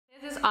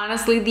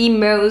honestly the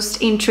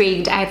most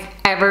intrigued I've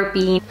ever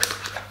been.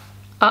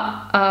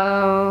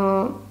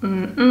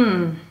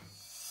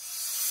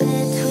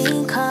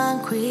 Between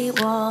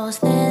concrete walls,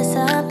 there's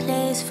a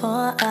place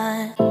for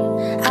us.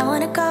 I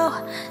wanna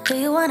go, do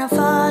you wanna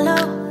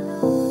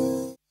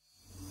follow?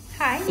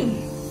 Hi,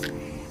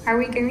 are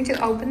we going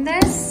to open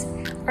this?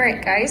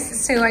 Alright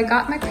guys, so I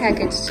got my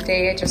package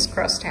today. I just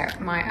crossed out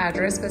my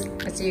address,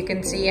 but as you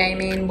can see, I'm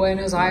in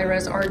Buenos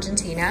Aires,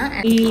 Argentina.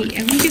 And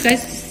I want you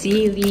guys to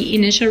see the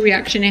initial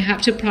reaction I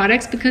have to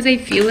products because I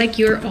feel like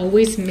you're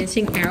always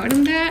missing out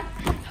on that.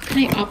 How can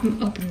I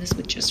open this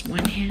with just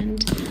one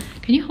hand?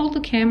 Can you hold the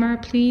camera,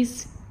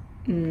 please?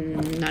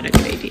 Not a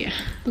good idea.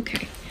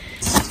 Okay.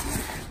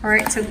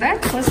 Alright, so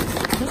this was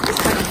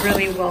like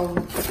really well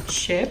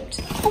shipped.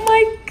 Oh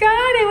my god,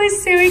 I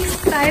was so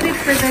excited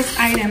for this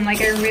item.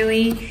 Like I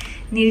really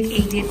needed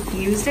a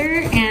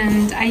diffuser,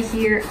 and I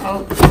hear,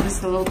 oh, it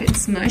was a little bit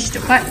smushed.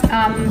 But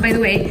by the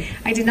way,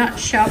 I did not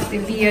shop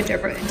via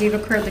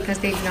Devacurl because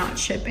they do not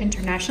ship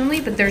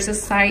internationally, but there's a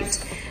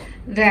site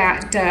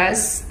that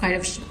does kind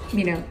of,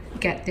 you know,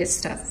 get this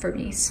stuff for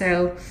me.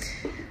 So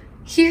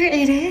here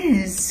it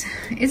is.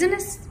 Isn't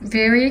this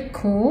very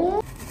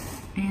cool?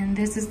 And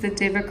this is the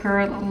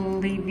Devacurl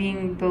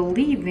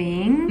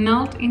B'Leavin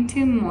Melt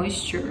into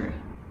Moisture.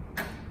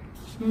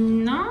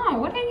 No,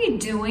 what are you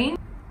doing?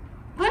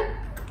 What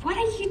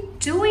are you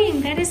doing?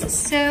 That is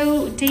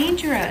so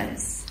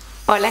dangerous.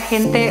 Hola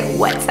gente,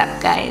 what's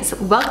up guys?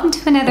 Welcome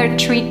to another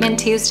Treatment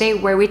Tuesday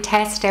where we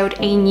test out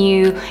a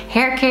new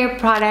hair care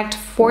product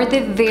for the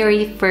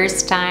very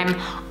first time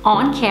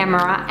on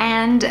camera,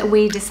 and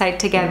we decide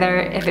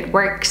together if it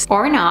works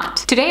or not.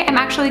 Today I'm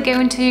actually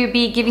going to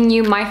be giving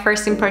you my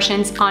first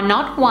impressions on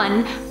not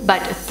one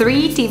but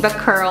 3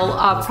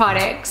 Devacurl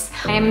products.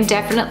 I am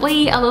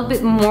definitely a little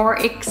bit more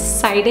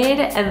excited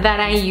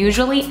than I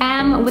usually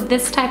am with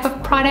this type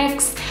of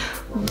products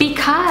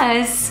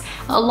because,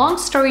 long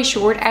story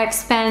short, I've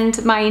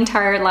spent my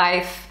entire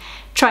life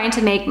trying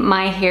to make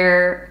my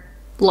hair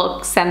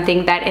look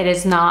something that it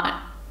is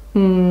not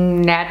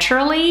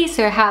naturally,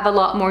 so I have a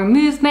lot more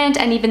movement,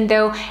 and even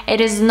though it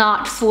is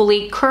not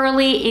fully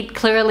curly, it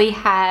clearly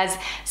has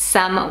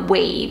some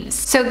waves.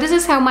 So this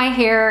is how my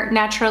hair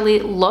naturally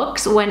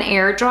looks when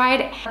air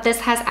dried.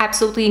 This has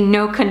absolutely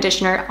no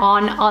conditioner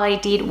on. All I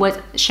did was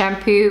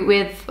shampoo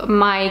with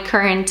my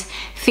current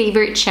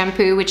favorite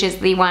shampoo, which is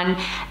the one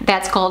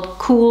that's called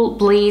Cool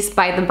Breeze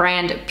by the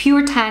brand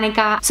Pure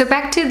Tanica. So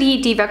back to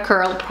the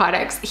Devacurl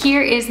products.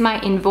 Here is my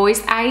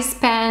invoice. I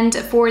spent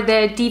for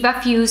the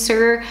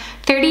Devafuser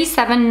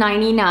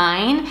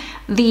 $37.99.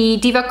 The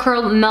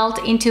Devacurl Melt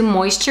into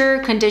Moisture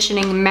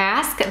Conditioning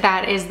Mask,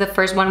 that is the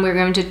first one we're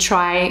going to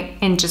try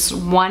in just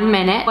 1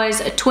 minute, was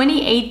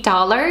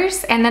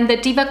 $28. And then the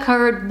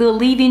Devacurl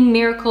B'Leavin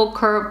Miracle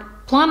Curl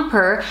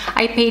Plumper,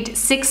 I paid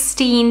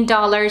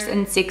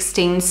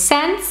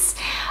 $16.16,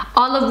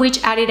 all of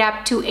which added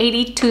up to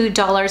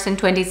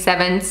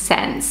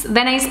 $82.27.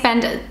 Then I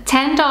spent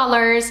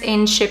 $10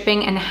 in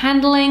shipping and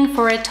handling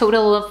for a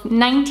total of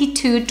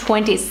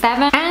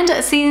 $92.27. And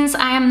since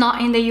I am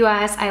not in the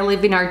US, I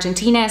live in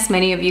Argentina, as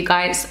many of you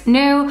guys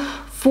know.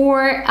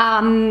 For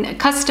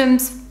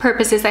customs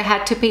purposes, I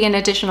had to pay an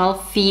additional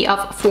fee of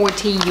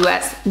 $40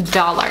 US.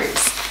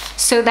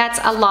 So that's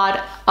a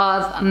lot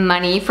of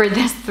money for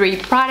these 3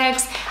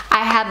 products.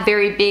 I have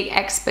very big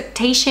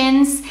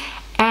expectations,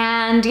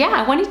 and yeah,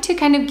 I wanted to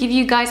kind of give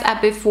you guys a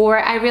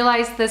before. I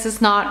realized this is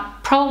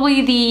not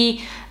probably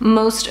the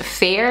most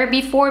fair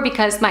before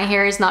because my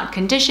hair is not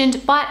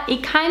conditioned, but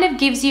it kind of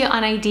gives you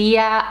an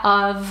idea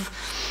of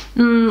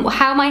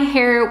how my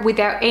hair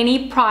without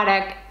any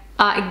product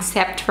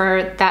except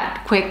for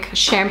that quick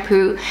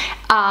shampoo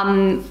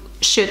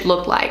should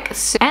look like.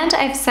 And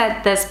I've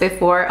said this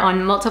before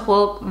on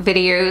multiple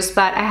videos,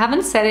 but I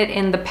haven't said it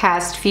in the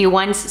past few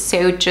ones,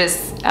 so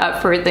just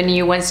for the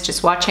new ones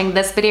just watching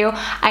this video,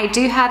 I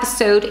do have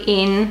sewed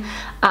in,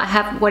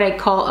 have what I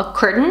call a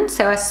curtain,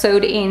 so a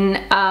sewed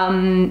in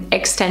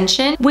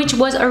extension, which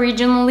was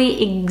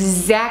originally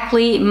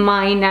exactly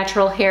my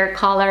natural hair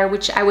color,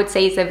 which I would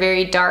say is a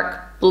very dark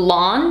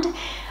blonde.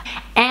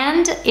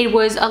 And it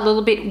was a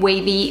little bit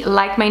wavy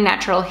like my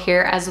natural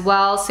hair as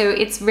well, so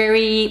it's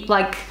very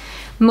like,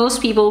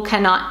 most people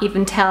cannot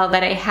even tell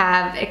that I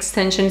have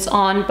extensions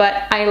on,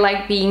 but I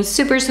like being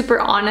super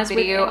honest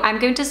with you. I'm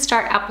going to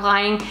start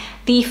applying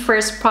the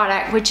first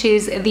product, which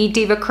is the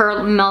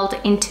Devacurl Melt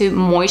into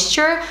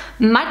Moisture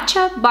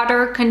Matcha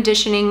Butter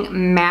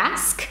Conditioning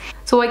Mask.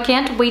 So I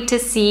can't wait to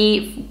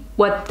see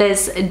what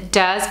this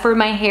does for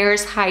my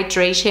hair's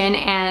hydration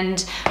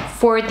and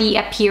for the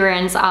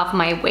appearance of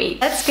my wave.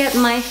 Let's get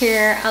my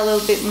hair a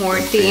little bit more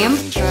damp.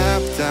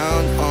 Trapped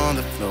down on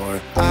the floor,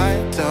 I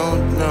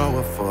don't know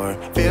what for.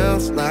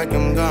 Feels like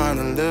I'm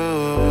gonna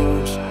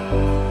lose.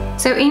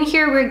 So in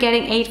here we're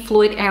getting 8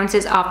 fluid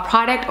ounces of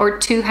product, or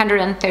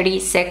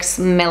 236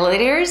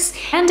 milliliters.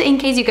 And in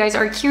case you guys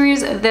are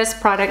curious, this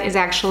product is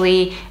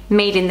actually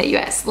made in the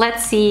US.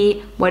 Let's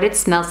see what it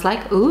smells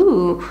like.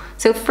 Ooh,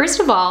 so first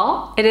of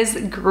all, it is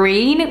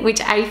green,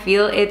 which I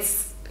feel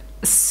it's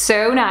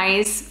so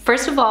nice.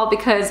 First of all,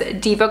 because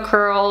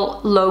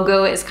Devacurl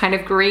logo is kind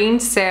of green,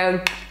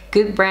 so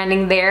good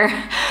branding there.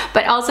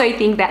 But also I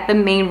think that the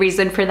main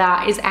reason for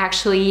that is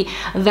actually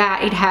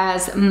that it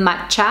has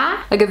matcha,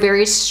 like a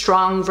very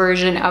strong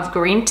version of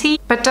green tea.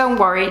 But don't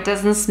worry, it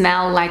doesn't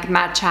smell like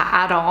matcha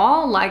at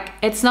all. Like,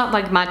 it's not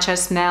like matcha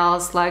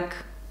smells like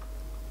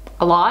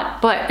a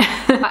lot, but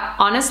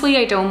honestly,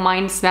 I don't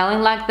mind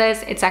smelling like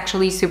this. It's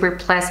actually super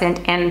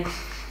pleasant and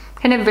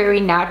kind of very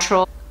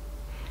natural.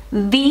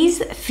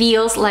 These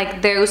feels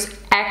like those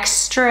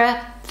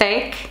extra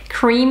thick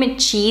cream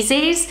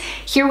cheeses.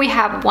 Here we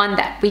have one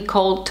that we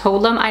call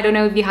Tolum. I don't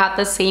know if you have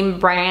the same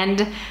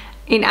brand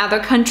in other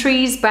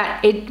countries,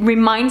 but it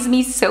reminds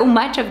me so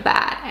much of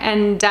that.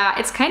 And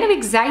it's kind of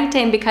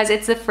exciting because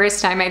it's the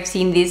first time I've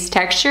seen this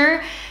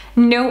texture.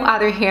 No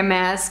other hair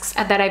masks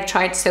that I've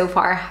tried so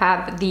far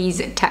have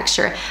these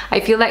texture. I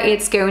feel like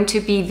it's going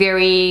to be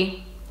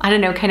very, I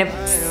don't know, kind of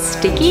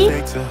sticky.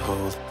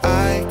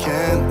 I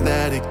can't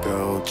let it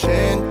go.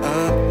 Chin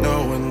up,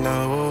 no one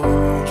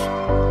knows.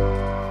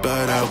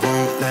 But I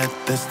won't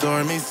let the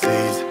stormy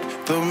seas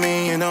throw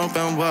me in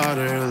open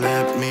water.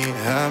 Let me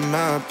have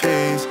my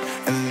peace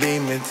and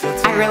leave me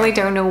to. I really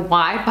don't know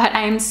why, but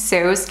I'm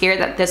so scared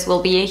that this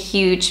will be a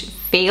huge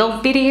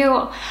fail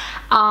video.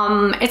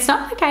 It's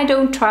not like I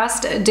don't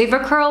trust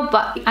Devacurl,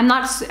 but I'm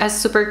not a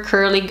super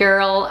curly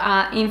girl.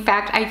 In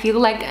fact, I feel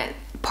like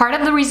part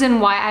of the reason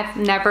why I've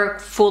never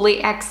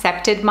fully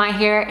accepted my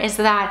hair is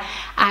that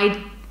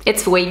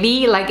it's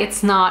wavy, like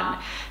it's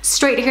not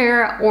straight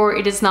hair or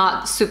it is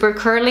not super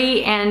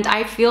curly, and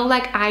I feel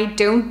like I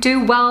don't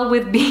do well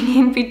with being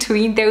in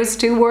between those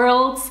two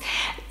worlds.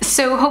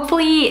 So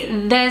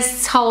hopefully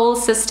this whole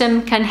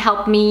system can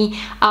help me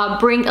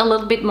bring a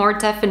little bit more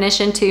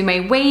definition to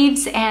my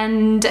waves,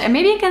 and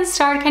maybe I can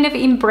start kind of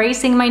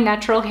embracing my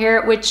natural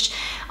hair, which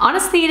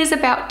honestly it is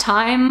about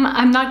time.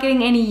 I'm not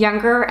getting any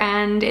younger,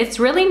 and it's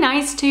really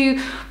nice to,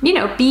 you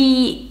know,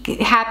 be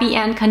happy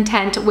and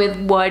content with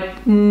what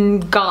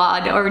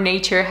God or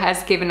nature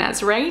has given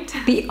us, right?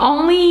 The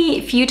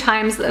only few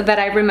times that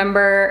I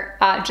remember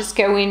just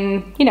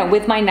going, you know,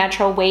 with my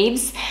natural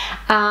waves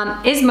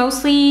is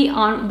mostly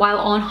while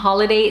on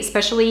holiday,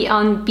 especially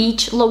on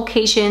beach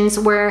locations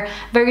where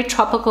very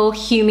tropical,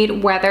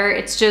 humid weather.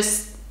 It's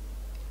just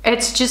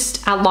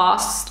a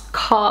lost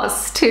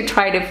cause to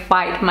try to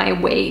fight my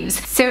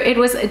waves. So it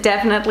was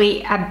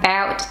definitely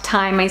about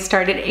time I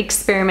started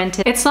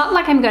experimenting. It's not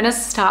like I'm gonna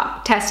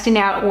stop testing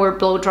out or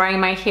blow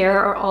drying my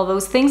hair or all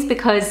those things,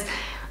 because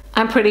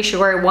I'm pretty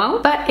sure it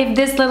won't. But if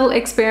this little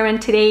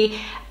experiment today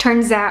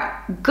turns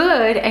out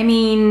good, I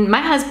mean,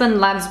 my husband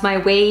loves my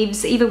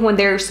waves, even when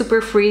they're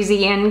super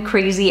frizzy and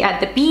crazy at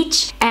the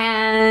beach.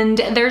 And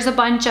there's a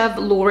bunch of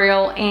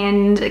L'Oreal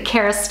and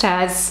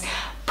Kerastase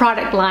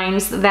product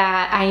lines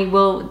that I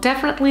will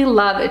definitely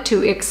love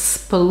to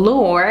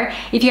explore.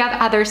 If you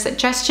have other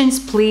suggestions,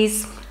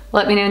 please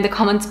let me know in the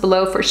comments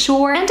below for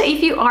sure. And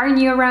if you are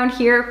new around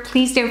here,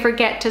 please don't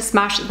forget to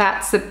smash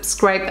that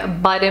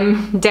subscribe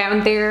button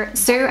down there.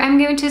 So I'm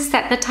going to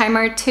set the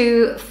timer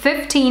to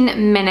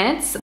 15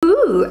 minutes.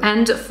 Ooh,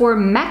 and for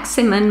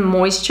maximum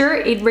moisture,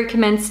 it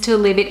recommends to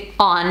leave it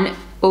on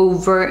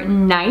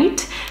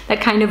overnight. That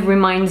kind of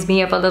reminds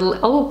me of a little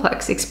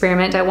Olaplex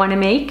experiment I want to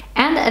make.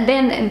 And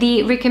then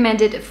the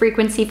recommended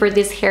frequency for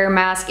this hair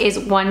mask is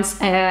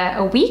once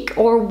a week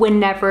or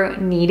whenever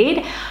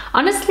needed.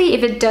 Honestly,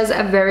 if it does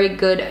a very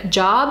good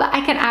job,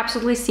 I can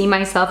absolutely see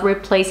myself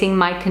replacing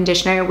my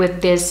conditioner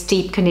with this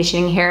deep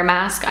conditioning hair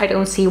mask. I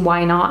don't see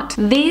why not.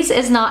 This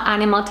is not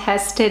animal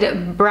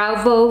tested,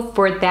 bravo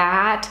for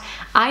that.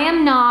 I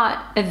am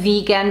not a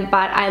vegan,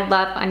 but I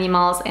love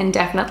animals, and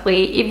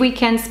definitely if we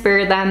can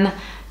spare them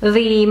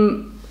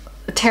the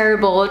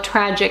terrible,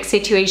 tragic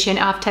situation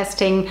of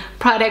testing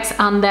products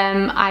on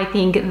them, I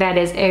think that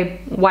is a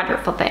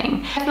wonderful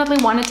thing.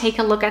 Definitely want to take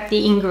a look at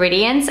the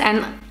ingredients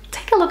and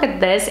take a look at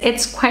this.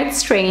 It's quite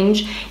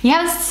strange. You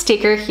have a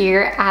sticker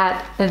here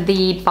at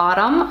the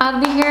bottom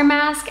of the hair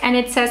mask, and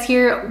it says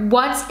here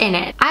what's in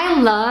it. I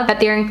love that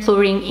they're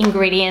including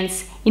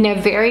ingredients in a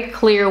very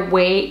clear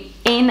way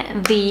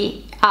in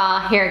the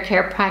hair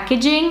care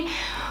packaging,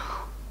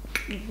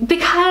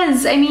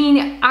 because I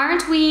mean,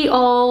 aren't we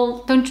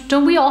all,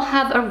 don't we all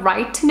have a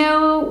right to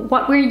know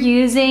what we're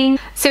using?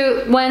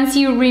 So once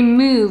you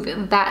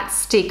remove that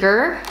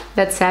sticker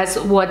that says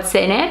what's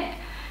in it,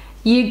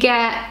 you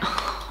get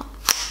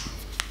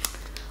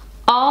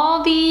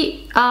all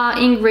the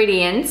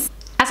ingredients.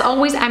 As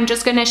always, I'm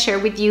just gonna share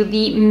with you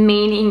the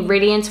main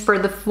ingredients. For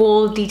the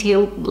full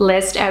detailed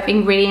list of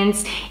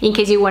ingredients, in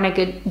case you want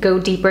to go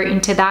deeper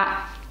into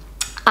that,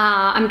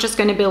 I'm just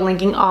going to be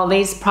linking all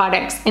these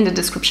products in the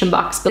description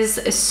box. This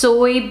is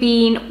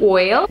soybean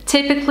oil.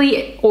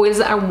 Typically,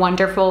 oils are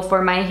wonderful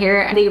for my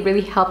hair. They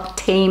really help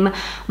tame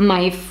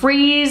my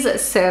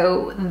frizz,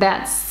 so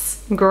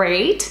that's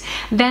great.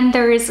 Then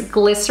there is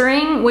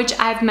glycerin, which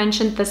I've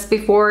mentioned this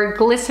before.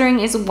 Glycerin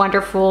is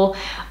wonderful.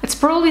 It's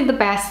probably the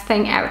best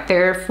thing out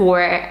there for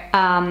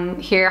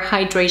hair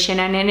hydration,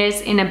 and it is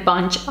in a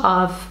bunch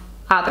of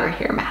other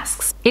hair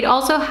masks. It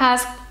also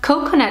has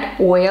coconut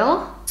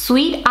oil,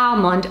 sweet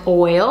almond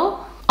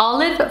oil,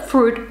 olive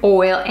fruit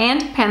oil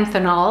and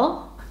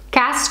panthenol,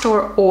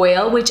 castor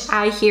oil, which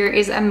I hear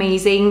is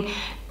amazing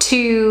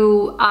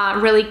to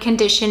really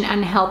condition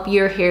and help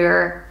your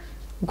hair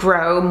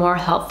grow more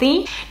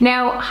healthy.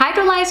 Now,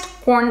 hydrolyzed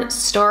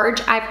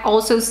cornstarch, I've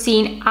also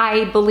seen,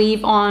 I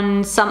believe,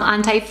 on some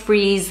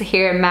anti-freeze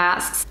hair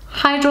masks.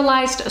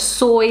 Hydrolyzed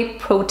soy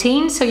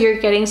protein, so you're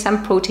getting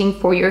some protein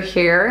for your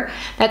hair.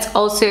 That's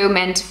also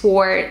meant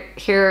for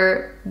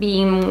hair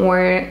being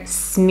more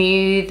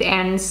smooth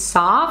and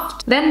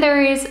soft. Then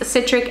there is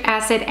citric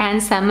acid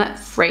and some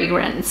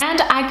fragrance.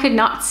 And I could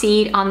not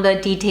see it on the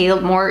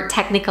detailed, more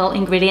technical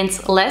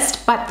ingredients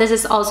list, but this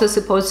is also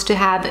supposed to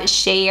have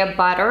shea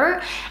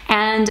butter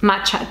and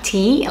matcha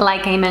tea,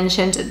 like I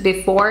mentioned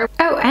before.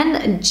 Oh,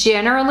 and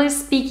generally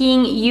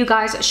speaking, you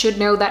guys should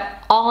know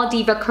that all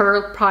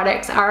Devacurl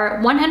products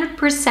are 100%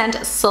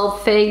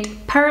 sulfate,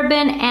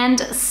 paraben, and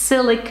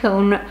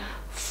silicone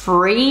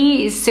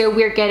free, so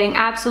we're getting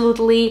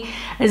absolutely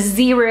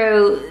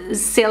zero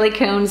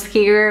silicones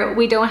here.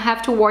 We don't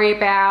have to worry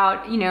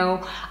about, you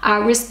know,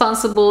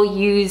 responsible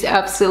use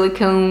of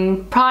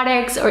silicone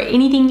products or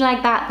anything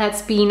like that.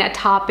 That's been a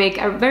topic,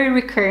 a very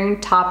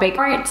recurring topic.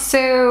 All right,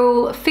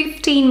 so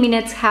 15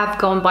 minutes have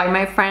gone by,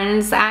 my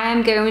friends.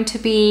 I'm going to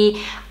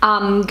be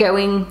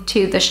going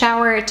to the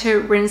shower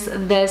to rinse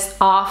this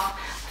off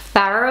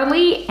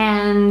thoroughly,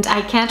 and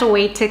I can't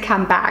wait to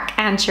come back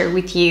and share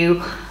with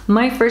you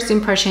my first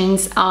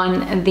impressions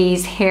on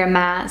these hair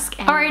masks.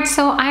 All right,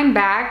 so I'm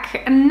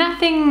back.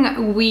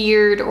 Nothing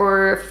weird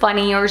or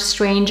funny or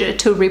strange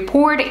to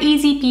report.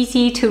 Easy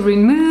peasy to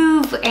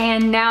remove,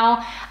 and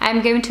now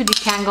I'm going to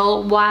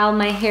detangle while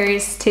my hair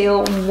is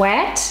still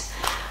wet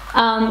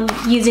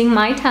using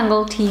my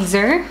tangle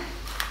teaser.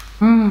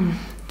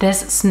 This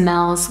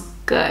smells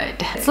good.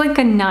 It's like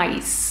a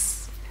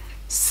nice,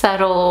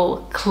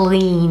 subtle,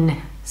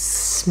 clean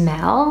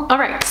smell. All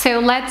right, so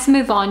let's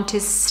move on to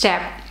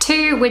step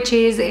 2, which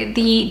is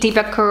the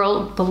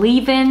Devacurl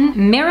B'Leavin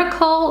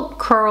Miracle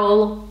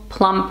Curl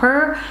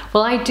Plumper.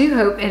 Well, I do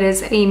hope it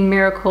is a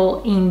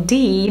miracle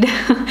indeed.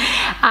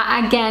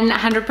 Again,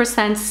 100%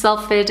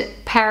 sulfate,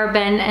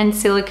 paraben, and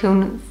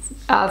silicone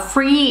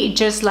free,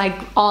 just like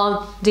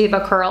all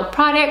Devacurl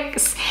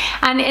products.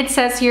 And it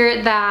says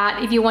here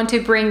that if you want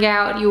to bring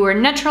out your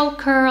natural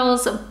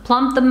curls,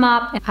 plump them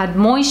up, add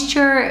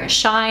moisture,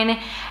 shine,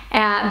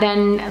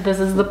 then this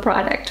is the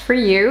product for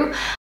you.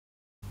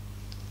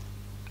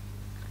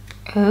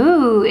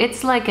 Ooh,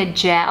 it's like a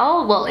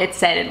gel. Well, it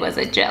said it was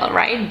a gel,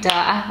 right?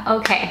 Duh.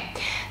 Okay,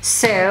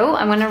 so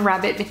I'm gonna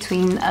rub it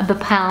between the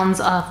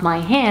palms of my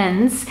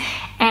hands,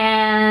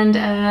 and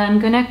I'm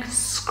gonna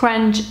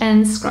scrunch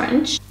and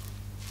scrunch.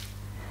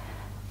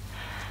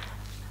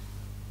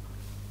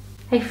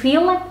 I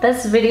feel like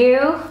this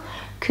video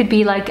could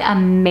be like a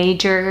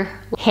major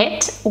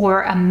hit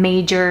or a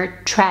major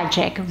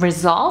tragic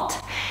result.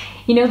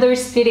 You know,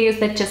 there's videos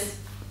that just,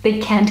 they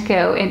can't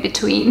go in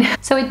between.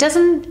 So it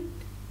doesn't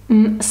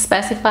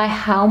specify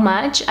how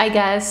much. I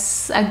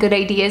guess a good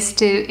idea is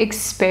to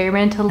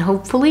experiment, and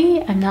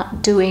hopefully I'm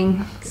not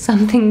doing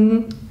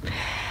something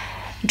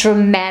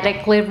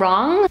dramatically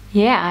wrong.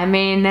 Yeah, I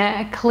mean,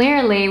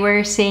 clearly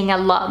we're seeing a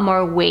lot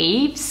more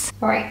waves.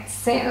 All right,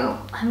 so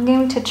I'm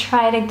going to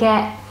try to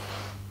get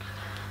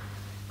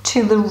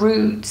to the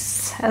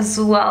roots as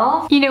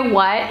well. You know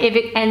what? If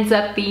it ends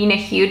up being a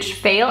huge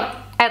fail,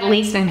 at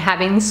least I'm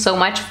having so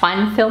much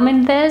fun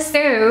filming this.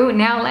 So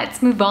now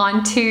let's move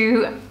on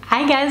to,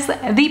 I guess,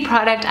 the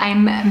product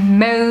I'm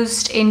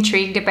most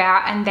intrigued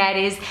about, and that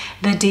is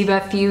the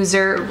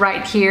Devafuser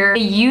right here, a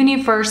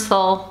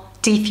universal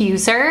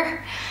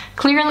diffuser.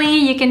 Clearly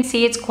you can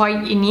see it's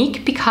quite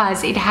unique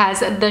because it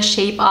has the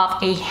shape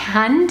of a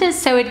hand,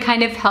 so it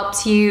kind of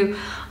helps you,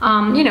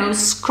 you know,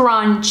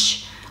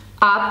 scrunch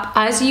up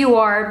as you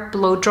are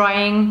blow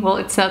drying. Well,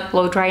 it's not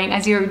blow drying,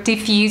 as you're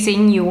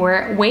diffusing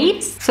your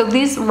waves. So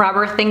this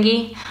rubber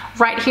thingy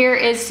right here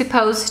is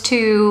supposed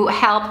to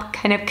help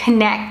kind of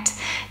connect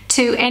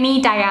to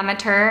any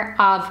diameter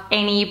of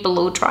any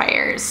blow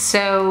dryers.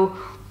 So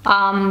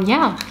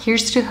yeah,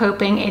 here's to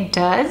hoping it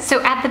does.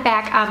 So at the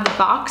back of the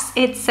box,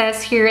 it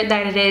says here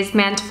that it is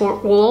meant for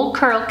all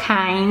curl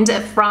kind,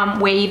 from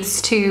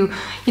waves to,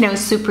 you know,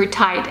 super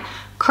tight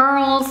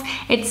curls.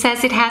 It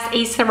says it has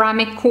a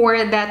ceramic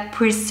core that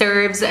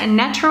preserves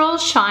natural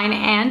shine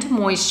and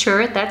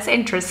moisture. That's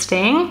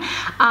interesting.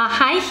 A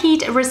high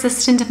heat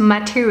resistant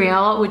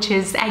material, which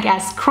is, I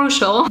guess,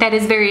 crucial. That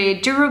is very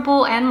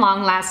durable and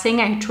long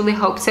lasting. I truly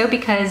hope so,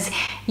 because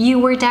you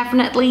were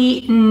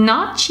definitely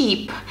not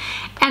cheap.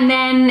 And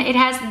then it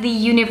has the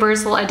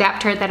universal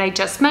adapter that I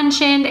just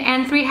mentioned,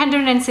 and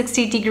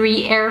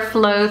 360-degree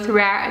airflow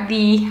throughout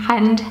the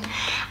hand,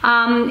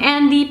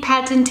 and the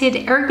patented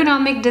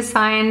ergonomic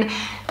design,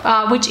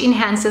 which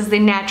enhances the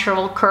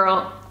natural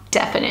curl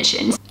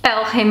definition.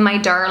 Elhim, my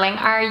darling,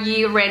 are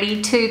you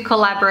ready to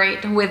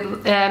collaborate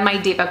with my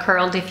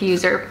Devacurl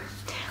diffuser?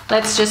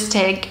 Let's just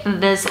take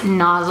this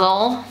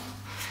nozzle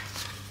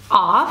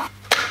off.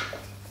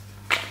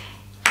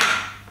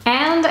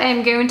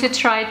 I'm going to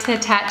try to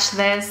attach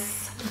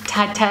this.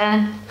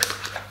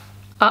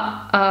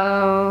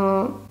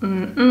 Uh-oh.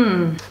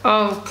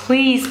 Oh,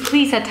 please,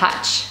 please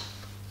attach.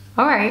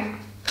 All right.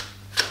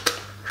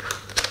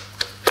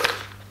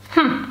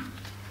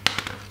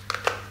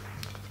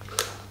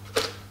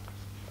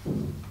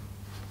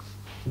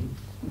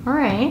 All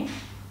right.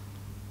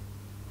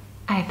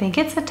 I think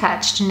it's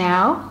attached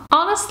now.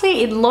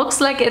 Honestly, it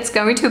looks like it's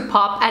going to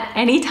pop at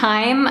any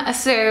time.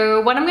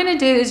 So what I'm gonna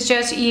do is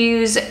just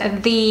use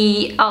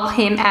the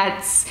Elhim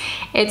at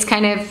its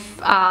kind of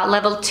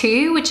level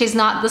 2, which is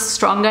not the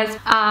strongest,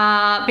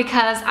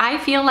 because I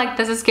feel like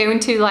this is going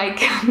to like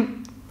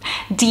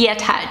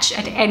deattach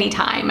at any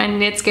time,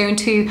 and it's going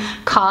to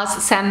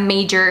cause some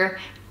major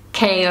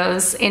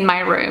chaos in my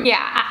room.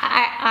 Yeah,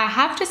 I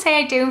have to say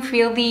I don't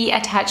feel the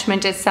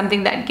attachment is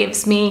something that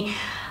gives me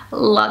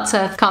lots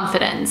of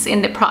confidence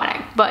in the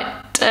product,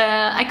 but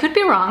I could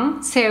be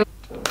wrong. So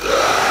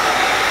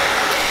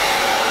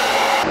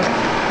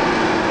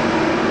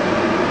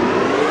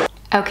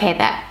okay,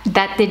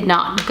 that did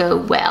not go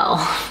well.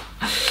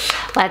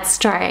 Let's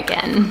try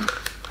again.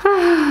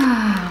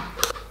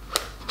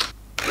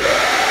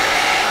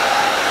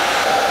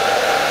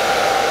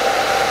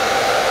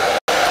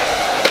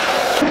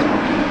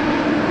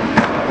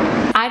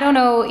 I don't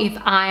know if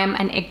I'm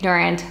an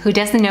ignorant who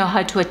doesn't know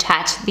how to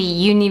attach the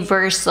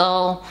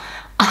universal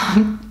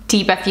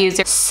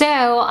Devafuser.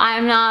 So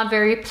I'm not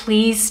very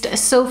pleased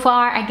so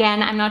far.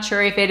 Again, I'm not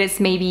sure if it is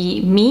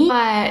maybe me,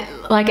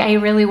 but like I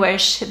really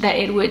wish that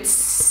it would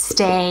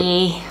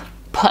stay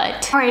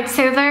put. All right,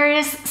 so there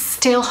is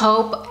still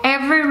hope.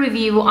 Every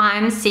review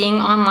I'm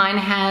seeing online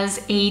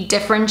has a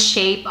different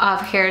shape of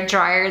hair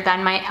dryer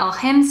than my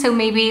Elhim, so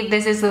maybe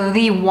this is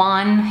the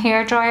one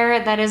hair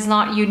dryer that is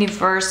not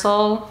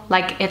universal,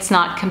 like it's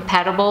not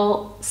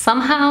compatible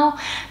somehow.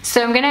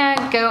 So I'm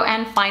gonna go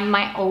and find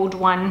my old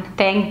one.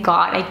 Thank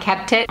God I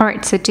kept it. All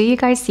right, so do you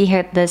guys see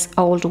how this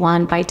old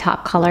one by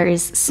Top Color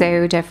is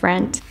so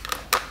different?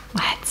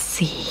 Let's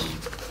see.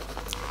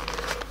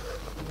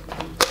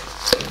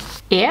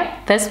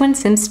 Yep, this one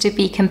seems to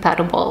be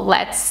compatible.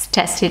 Let's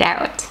test it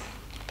out.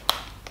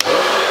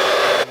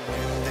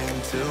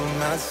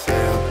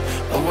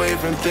 Away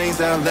from things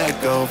I let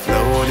go,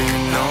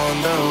 floating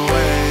on the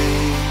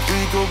way.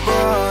 We go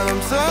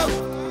bottoms up,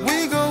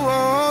 we go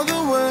all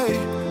the way.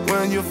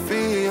 When you're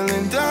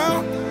feeling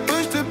down,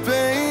 push the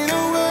pain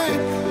away.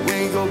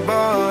 We go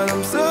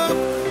bottoms up,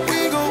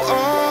 we go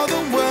all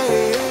the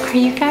way. Are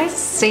you guys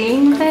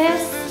seeing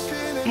this?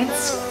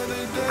 It's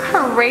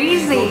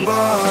crazy.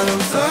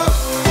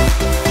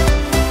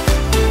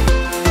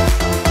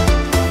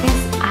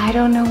 I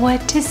don't know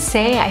what to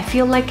say. I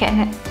feel like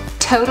a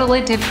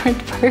totally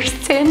different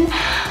person,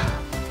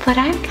 but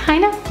I'm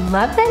kind of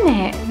loving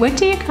it. What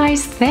do you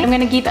guys think? I'm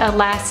gonna give a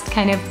last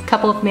kind of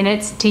couple of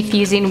minutes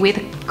diffusing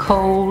with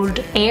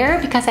cold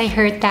air because I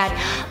heard that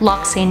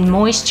locks in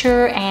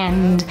moisture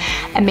and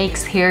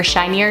makes hair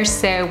shinier,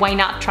 so why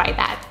not try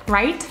that,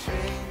 right?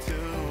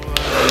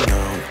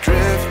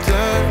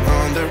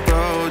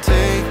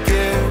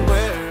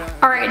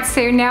 Alright,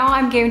 so now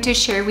I'm going to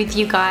share with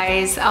you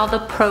guys all the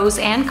pros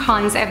and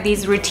cons of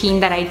this routine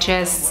that I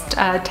just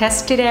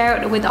tested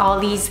out with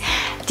all these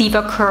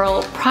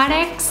Devacurl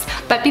products.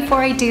 But before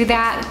I do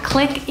that,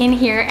 click in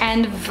here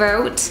and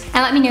vote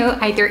and let me know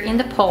either in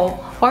the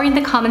poll or in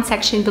the comment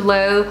section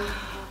below,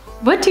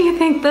 what do you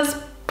think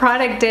this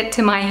product did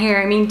to my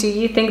hair? I mean, do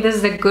you think this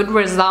is a good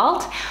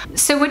result?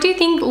 So what do you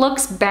think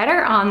looks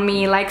better on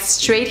me, like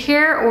straight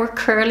hair or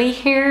curly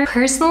hair?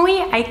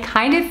 Personally, I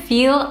kind of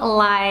feel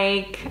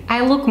like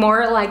I look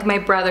more like my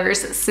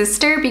brother's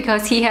sister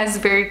because he has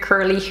very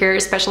curly hair,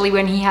 especially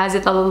when he has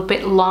it a little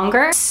bit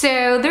longer.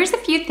 So there's a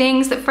few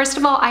things. First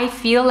of all, I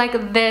feel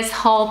like this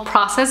whole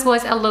process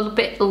was a little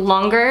bit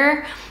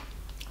longer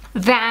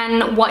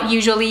than what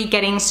usually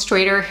getting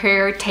straighter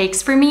hair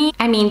takes for me.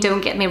 I mean, don't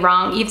get me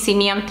wrong, you've seen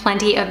me on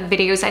plenty of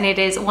videos and it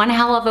is one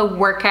hell of a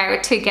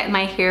workout to get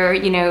my hair,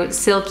 you know,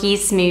 silky,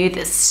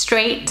 smooth,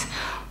 straight,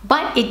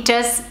 but it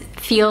does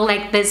feel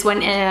like this one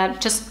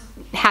just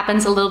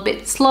happens a little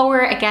bit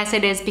slower. I guess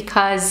it is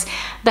because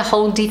the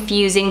whole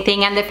diffusing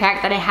thing and the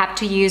fact that I have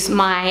to use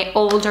my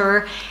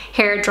older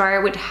hair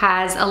dryer which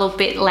has a little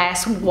bit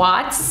less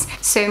watts.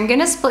 So I'm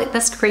gonna split the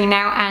screen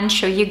now and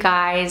show you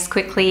guys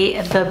quickly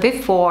the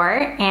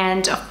before,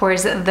 and of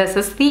course this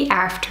is the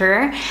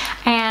after.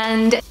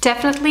 And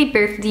definitely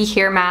both the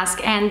hair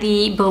mask and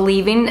the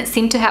B'Leavin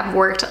seem to have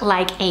worked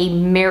like a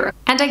mirror.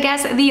 And I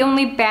guess the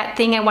only bad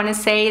thing I want to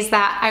say is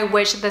that I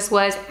wish this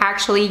was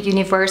actually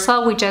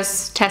universal. We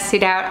just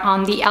tested out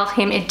on the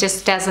Elhim, it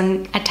just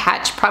doesn't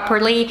attach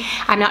properly.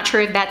 I'm not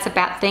sure if that's a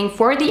bad thing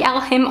for the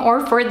Elhim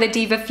or for the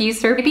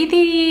Devafuser. Maybe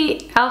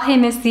the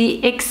Elhim is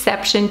the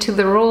exception to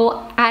the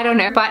rule, I don't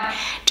know, but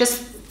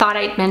just thought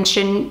I'd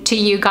mention to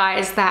you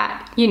guys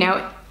that, you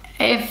know,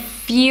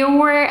 if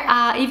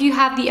if you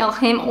have the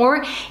Elhim,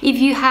 or if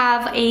you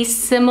have a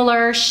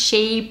similar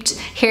shaped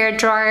hair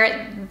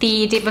dryer,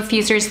 the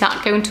Devafuser is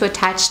not going to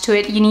attach to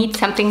it. You need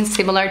something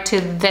similar to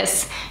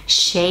this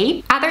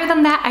shape. Other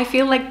than that, I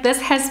feel like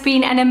this has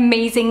been an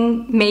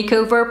amazing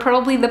makeover,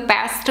 probably the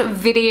best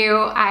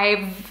video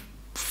I've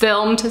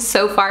filmed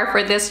so far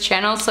for this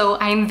channel, so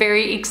I'm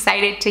very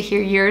excited to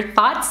hear your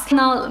thoughts.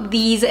 Now,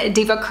 these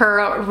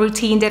Devacurl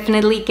routine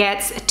definitely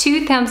gets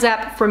 2 thumbs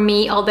up from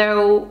me,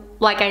 although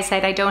like I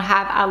said, I don't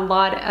have a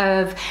lot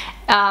of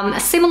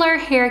similar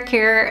hair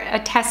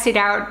care tested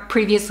out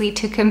previously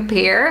to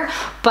compare,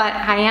 but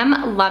I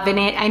am loving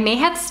it. I may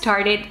have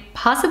started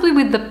possibly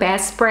with the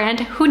best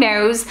brand, who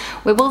knows?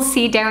 We will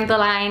see down the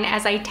line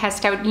as I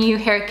test out new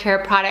hair care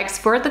products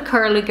for the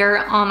curly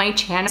girl on my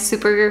channel.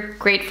 Super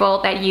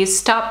grateful that you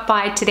stopped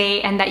by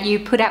today and that you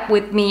put up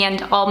with me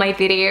and all my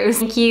videos.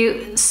 Thank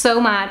you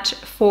so much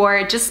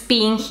for just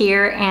being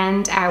here,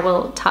 and I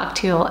will talk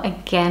to you all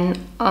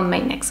again on my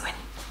next one.